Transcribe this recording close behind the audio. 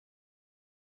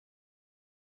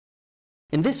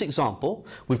In this example,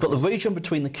 we've got the region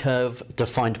between the curve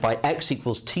defined by x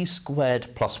equals t squared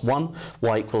plus 1,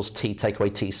 y equals t take away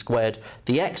t squared.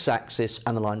 The x-axis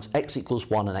and the lines x equals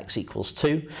 1 and x equals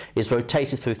 2 is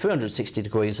rotated through 360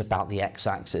 degrees about the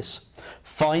x-axis.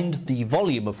 Find the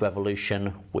volume of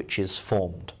revolution which is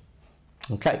formed.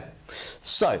 Okay,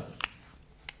 so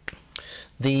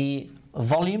the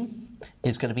volume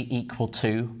is going to be equal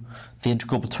to the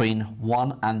integral between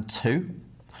 1 and 2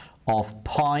 of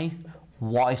pi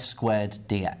y squared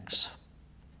dx.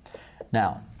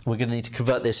 Now, we're going to need to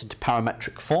convert this into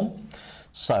parametric form.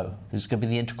 So, this is going to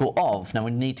be the integral of. Now, we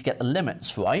need to get the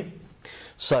limits right.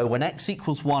 So, when x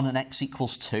equals 1 and x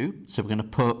equals 2, so we're going to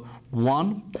put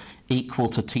 1 equal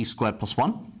to t squared plus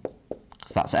 1,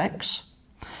 because that's x.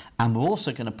 And we're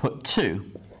also going to put 2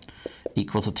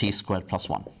 equal to t squared plus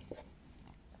 1.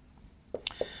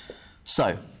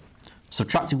 So,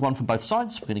 subtracting 1 from both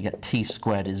sides, we're going to get t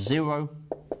squared is 0.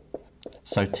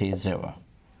 So t is 0.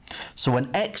 So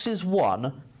when x is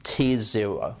 1, t is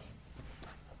 0.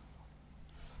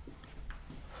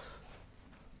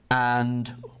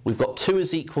 And we've got 2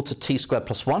 is equal to t squared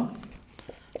plus 1.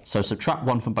 So subtract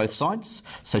 1 from both sides.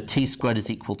 So t squared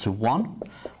is equal to 1,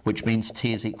 which means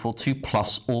t is equal to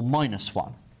plus or minus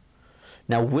 1.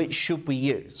 Now, which should we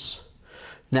use?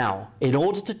 Now, in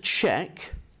order to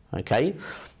check, okay,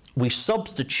 we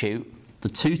substitute the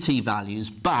 2t values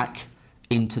back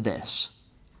into this,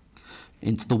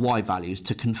 into the y values,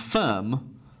 to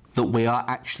confirm that we are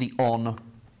actually on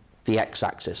the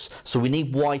x-axis. So we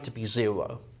need y to be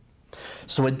 0.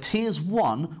 So when t is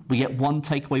 1, we get 1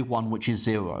 take away 1, which is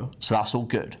 0. So that's all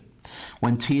good.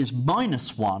 When t is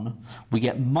minus 1, we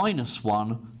get minus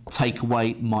 1 take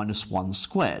away minus 1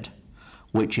 squared,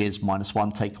 which is minus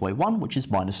 1 take away 1, which is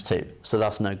minus 2. So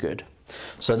that's no good.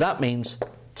 So that means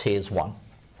t is 1.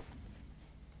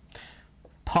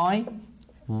 Pi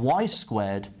y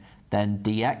squared, then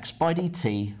dx by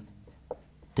dt,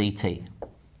 dt.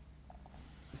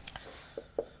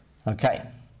 Okay,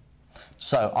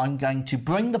 so I'm going to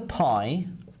bring the pi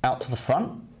out to the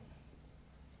front,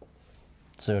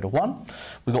 0 to 1.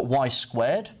 We've got y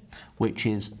squared, which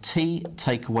is t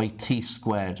take away t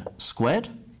squared squared,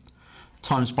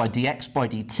 times by dx by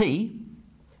dt,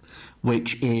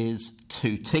 which is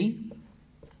 2t,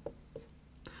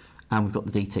 and we've got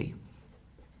the dt.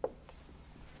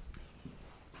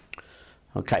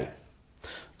 Okay,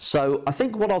 so I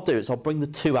think what I'll do is I'll bring the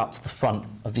 2 out to the front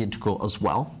of the integral as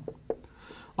well.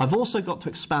 I've also got to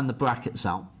expand the brackets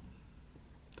out.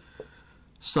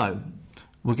 So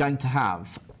we're going to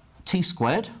have t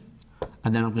squared,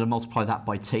 and then I'm going to multiply that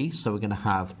by t, so we're going to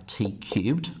have t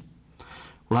cubed.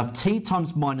 We'll have t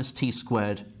times minus t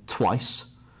squared twice,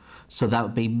 so that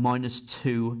would be minus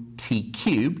 2t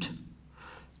cubed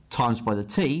times by the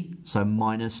t, so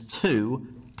minus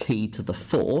 2t to the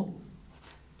 4.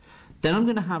 Then I'm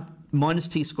going to have minus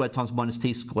t squared times minus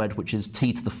t squared, which is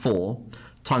t to the 4,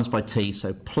 times by t,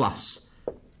 so plus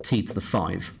t to the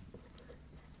 5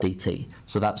 dt.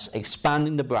 So that's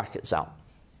expanding the brackets out.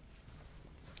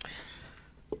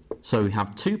 So we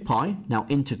have 2 pi, now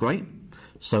integrate.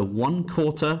 So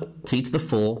 1/4 t to the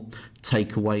 4,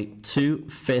 take away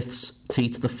 2/5 t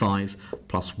to the 5,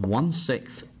 plus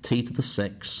 1/6 t to the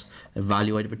 6,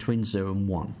 evaluated between 0 and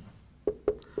 1.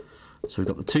 So we've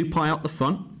got the 2 pi out the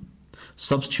front.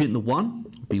 Substituting the 1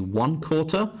 will be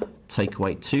 1/4, take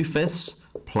away 2/5,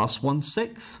 plus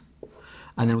 1/6,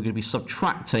 and then we're going to be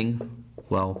subtracting,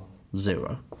 well,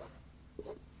 0.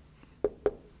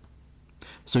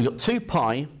 So we've got 2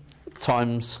 pi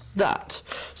times that.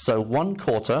 So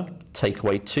 1/4, take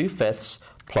away 2/5,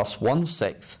 plus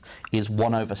 1/6 is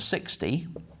 1/60.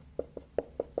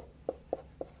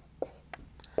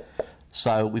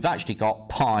 So we've actually got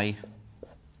pi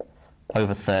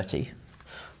over 30.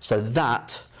 So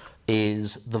that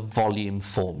is the volume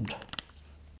formed.